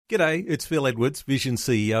G'day, it's Phil Edwards, Vision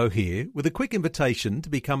CEO here, with a quick invitation to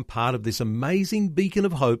become part of this amazing beacon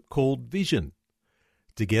of hope called Vision.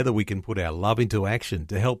 Together we can put our love into action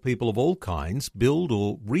to help people of all kinds build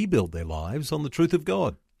or rebuild their lives on the truth of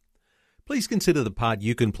God. Please consider the part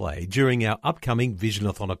you can play during our upcoming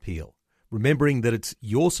Visionathon appeal, remembering that it's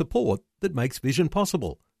your support that makes Vision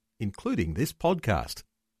possible, including this podcast.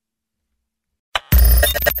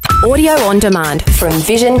 Audio on demand from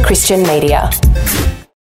Vision Christian Media.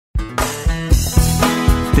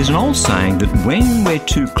 There's an old saying that when we're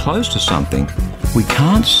too close to something, we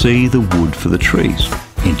can't see the wood for the trees.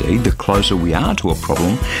 Indeed, the closer we are to a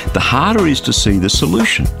problem, the harder it is to see the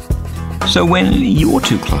solution. So when you're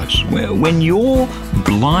too close, when you're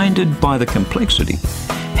blinded by the complexity,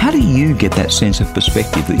 how do you get that sense of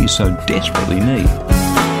perspective that you so desperately need?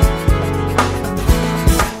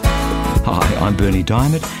 Hi, I'm Bernie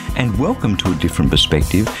Diamond, and welcome to A Different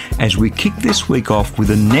Perspective as we kick this week off with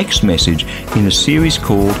the next message in a series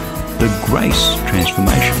called The Grace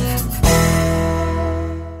Transformation.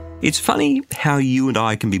 It's funny how you and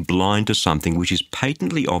I can be blind to something which is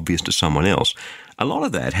patently obvious to someone else. A lot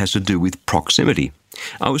of that has to do with proximity.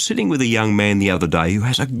 I was sitting with a young man the other day who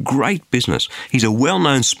has a great business. He's a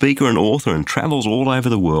well-known speaker and author and travels all over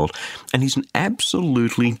the world, and he's an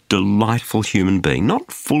absolutely delightful human being,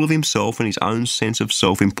 not full of himself and his own sense of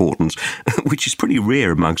self-importance, which is pretty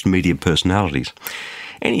rare amongst media personalities.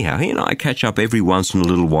 Anyhow, he and I catch up every once in a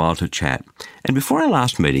little while to chat, and before our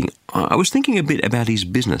last meeting, I was thinking a bit about his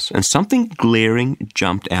business, and something glaring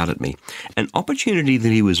jumped out at me. An opportunity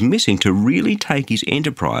that he was missing to really take his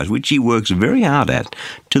enterprise, which he works very hard at,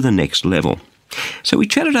 to the next level. So we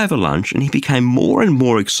chatted over lunch, and he became more and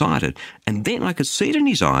more excited, and then I could see it in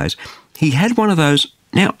his eyes. He had one of those,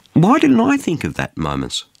 now, why didn't I think of that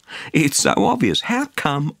moments? It's so obvious. How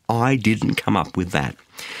come I didn't come up with that?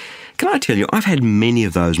 Can I tell you, I've had many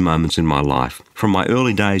of those moments in my life. From my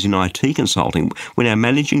early days in IT consulting, when our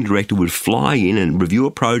managing director would fly in and review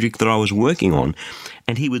a project that I was working on,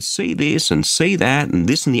 and he would see this and see that and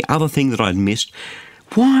this and the other thing that I'd missed.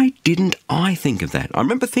 Why didn't I think of that? I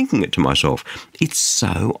remember thinking it to myself. It's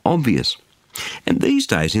so obvious. And these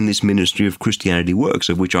days, in this ministry of Christianity Works,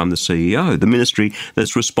 of which I'm the CEO, the ministry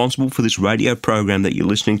that's responsible for this radio program that you're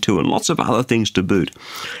listening to and lots of other things to boot,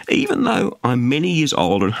 even though I'm many years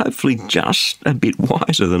old and hopefully just a bit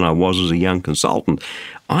wiser than I was as a young consultant,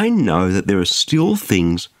 I know that there are still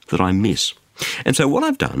things that I miss. And so what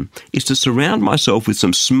I've done is to surround myself with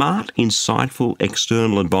some smart, insightful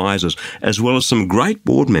external advisors, as well as some great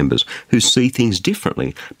board members who see things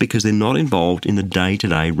differently because they're not involved in the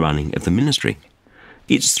day-to-day running of the ministry.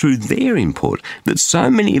 It's through their input that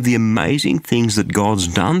so many of the amazing things that God's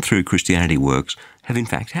done through Christianity Works have in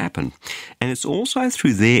fact happened. And it's also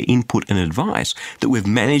through their input and advice that we've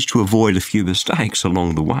managed to avoid a few mistakes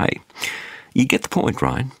along the way. You get the point,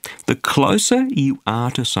 right? The closer you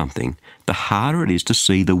are to something, the harder it is to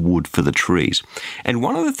see the wood for the trees. And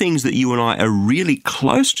one of the things that you and I are really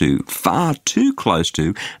close to, far too close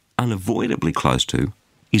to, unavoidably close to,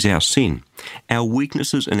 is our sin, our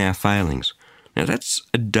weaknesses and our failings. Now that's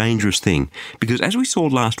a dangerous thing because as we saw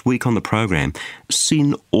last week on the program,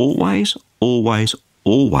 sin always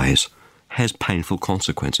has painful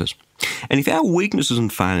consequences. And if our weaknesses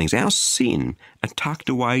and failings, our sin, are tucked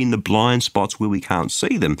away in the blind spots where we can't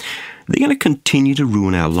see them, they're going to continue to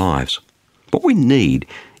ruin our lives. What we need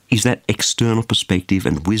is that external perspective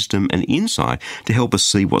and wisdom and insight to help us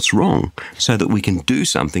see what's wrong so that we can do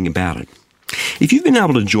something about it. If you've been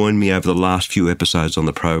able to join me over the last few episodes on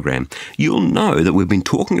the program, you'll know that we've been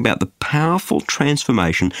talking about the powerful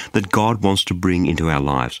transformation that God wants to bring into our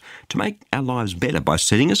lives, to make our lives better by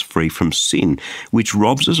setting us free from sin, which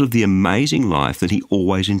robs us of the amazing life that He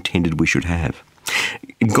always intended we should have.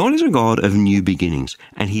 God is a God of new beginnings,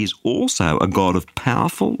 and He is also a God of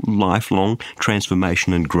powerful, lifelong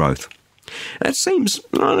transformation and growth. That seems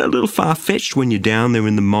a little far-fetched when you're down there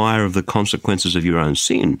in the mire of the consequences of your own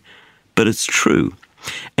sin, but it's true.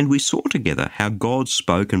 And we saw together how God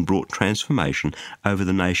spoke and brought transformation over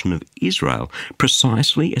the nation of Israel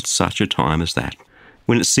precisely at such a time as that,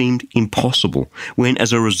 when it seemed impossible, when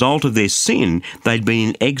as a result of their sin they'd been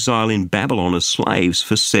in exile in Babylon as slaves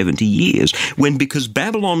for 70 years, when because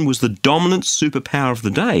Babylon was the dominant superpower of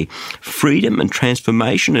the day, freedom and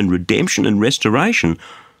transformation and redemption and restoration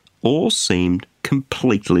all seemed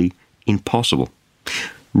completely impossible.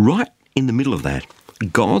 Right in the middle of that,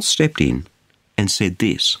 God stepped in and said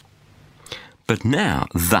this, "But now,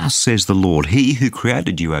 thus says the Lord, He who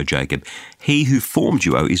created you, O Jacob, He who formed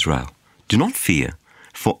you, O Israel, do not fear,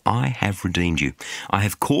 for I have redeemed you. I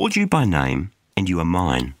have called you by name, and you are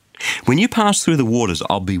mine. When you pass through the waters,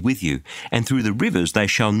 I'll be with you, and through the rivers they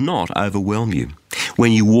shall not overwhelm you.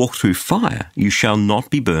 When you walk through fire, you shall not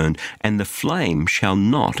be burned, and the flame shall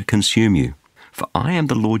not consume you. For I am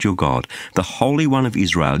the Lord your God, the Holy One of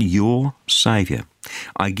Israel, your Saviour.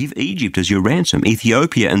 I give Egypt as your ransom,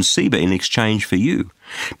 Ethiopia and Seba in exchange for you.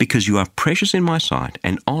 Because you are precious in my sight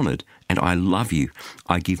and honoured, and I love you.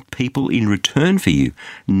 I give people in return for you,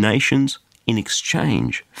 nations in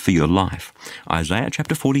exchange for your life. Isaiah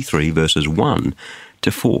chapter 43, verses 1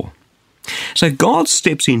 to 4. So God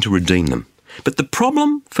steps in to redeem them. But the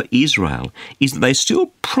problem for Israel is that they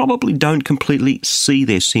still probably don't completely see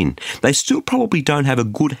their sin. They still probably don't have a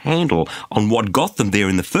good handle on what got them there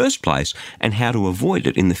in the first place and how to avoid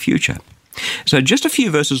it in the future. So just a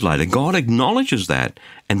few verses later, God acknowledges that,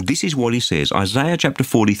 and this is what he says, Isaiah chapter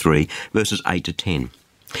 43, verses 8 to 10.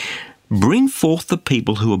 Bring forth the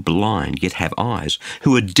people who are blind, yet have eyes,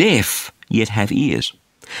 who are deaf, yet have ears.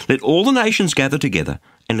 Let all the nations gather together,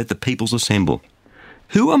 and let the peoples assemble.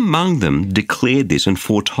 Who among them declared this and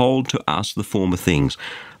foretold to us the former things?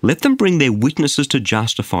 Let them bring their witnesses to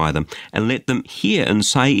justify them, and let them hear and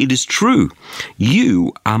say, it is true.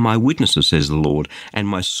 You are my witnesses, says the Lord, and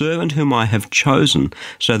my servant whom I have chosen,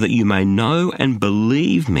 so that you may know and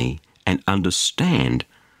believe me and understand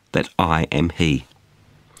that I am he.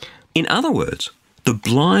 In other words, the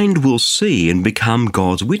blind will see and become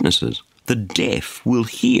God's witnesses. The deaf will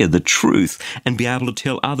hear the truth and be able to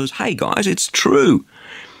tell others, hey guys, it's true.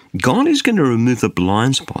 God is going to remove the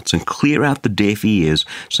blind spots and clear out the deaf ears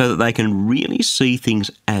so that they can really see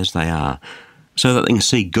things as they are, so that they can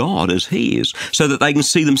see God as he is, so that they can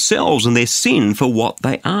see themselves and their sin for what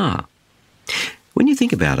they are. When you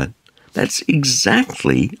think about it, that's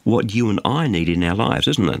exactly what you and I need in our lives,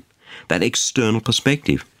 isn't it? That external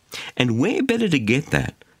perspective. And where better to get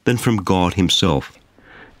that than from God himself?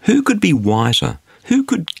 Who could be wiser? Who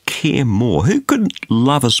could care more? Who could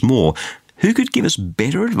love us more? Who could give us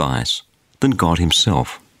better advice than God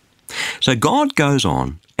himself? So God goes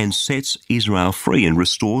on and sets Israel free and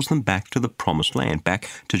restores them back to the promised land, back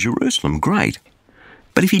to Jerusalem. Great.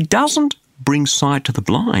 But if he doesn't bring sight to the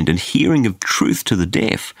blind and hearing of truth to the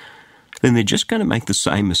deaf, then they're just going to make the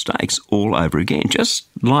same mistakes all over again, just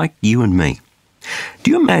like you and me. Do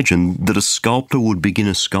you imagine that a sculptor would begin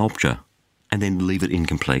a sculpture and then leave it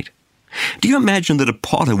incomplete? Do you imagine that a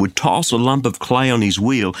potter would toss a lump of clay on his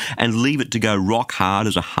wheel and leave it to go rock hard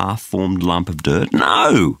as a half-formed lump of dirt?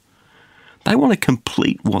 No! They want to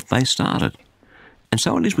complete what they started. And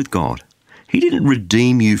so it is with God. He didn't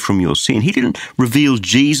redeem you from your sin. He didn't reveal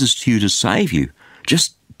Jesus to you to save you,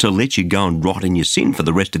 just to let you go and rot in your sin for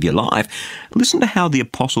the rest of your life. Listen to how the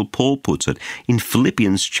Apostle Paul puts it in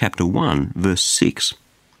Philippians chapter 1, verse 6.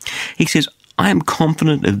 He says, I am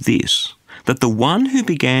confident of this, that the one who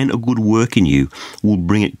began a good work in you will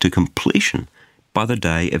bring it to completion by the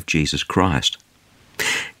day of Jesus Christ.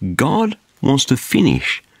 God wants to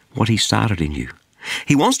finish what he started in you.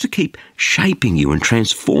 He wants to keep shaping you and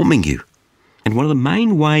transforming you. And one of the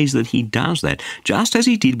main ways that he does that, just as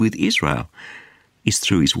he did with Israel, is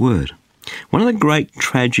through his word. One of the great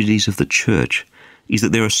tragedies of the church is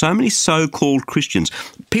that there are so many so-called Christians,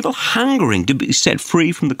 people hungering to be set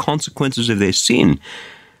free from the consequences of their sin,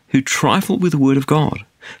 who trifle with the word of God,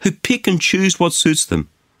 who pick and choose what suits them,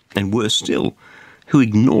 and worse still, who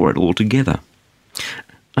ignore it altogether.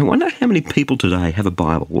 I wonder how many people today have a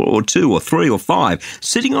Bible, or 2 or 3 or 5,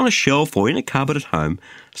 sitting on a shelf or in a cupboard at home,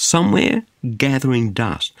 somewhere gathering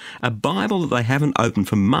dust, a Bible that they haven't opened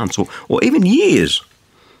for months or even years.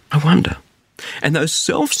 I wonder. And those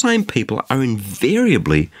self-same people are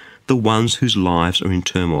invariably the ones whose lives are in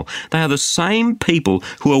turmoil. They are the same people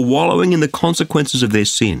who are wallowing in the consequences of their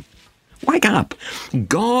sin. Wake up.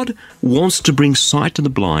 God wants to bring sight to the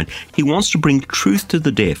blind. He wants to bring truth to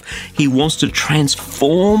the deaf. He wants to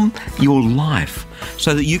transform your life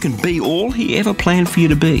so that you can be all he ever planned for you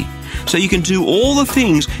to be. So you can do all the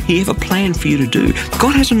things he ever planned for you to do.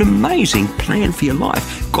 God has an amazing plan for your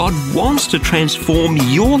life. God wants to transform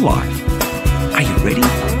your life. Are you ready?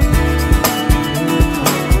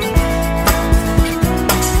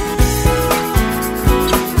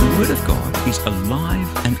 The Word of God is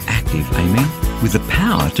alive and active, amen, with the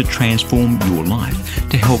power to transform your life,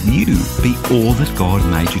 to help you be all that God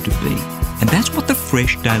made you to be. And that's what the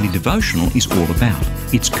Fresh Daily Devotional is all about.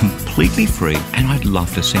 It's completely free, and I'd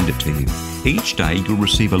love to send it to you. Each day you'll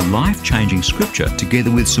receive a life-changing scripture together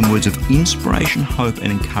with some words of inspiration, hope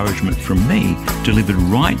and encouragement from me delivered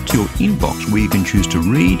right to your inbox, where you can choose to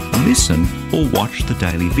read, listen or watch the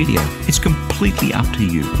daily video. It's completely up to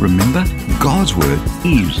you. Remember, God's Word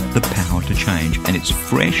is the power to change, and it's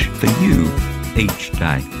fresh for you each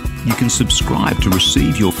day. You can subscribe to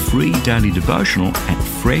receive your free daily devotional at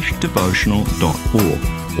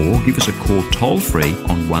freshdevotional.org or give us a call toll-free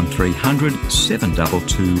on 1300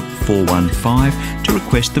 722 415 to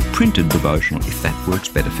request the printed devotional if that works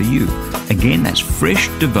better for you. Again, that's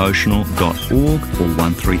freshdevotional.org or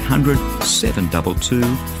 1300 722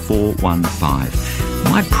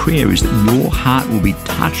 415. My prayer is that your heart will be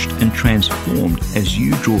touched and transformed as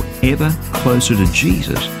you draw ever closer to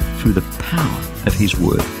Jesus through the power of His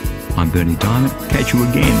Word. I'm Bernie Diamond. Catch you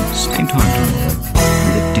again, same time tomorrow,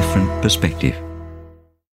 with a different perspective.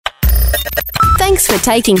 Thanks for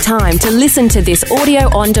taking time to listen to this audio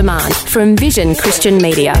on demand from Vision Christian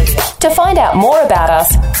Media. To find out more about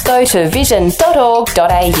us, go to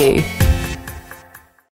vision.org.au.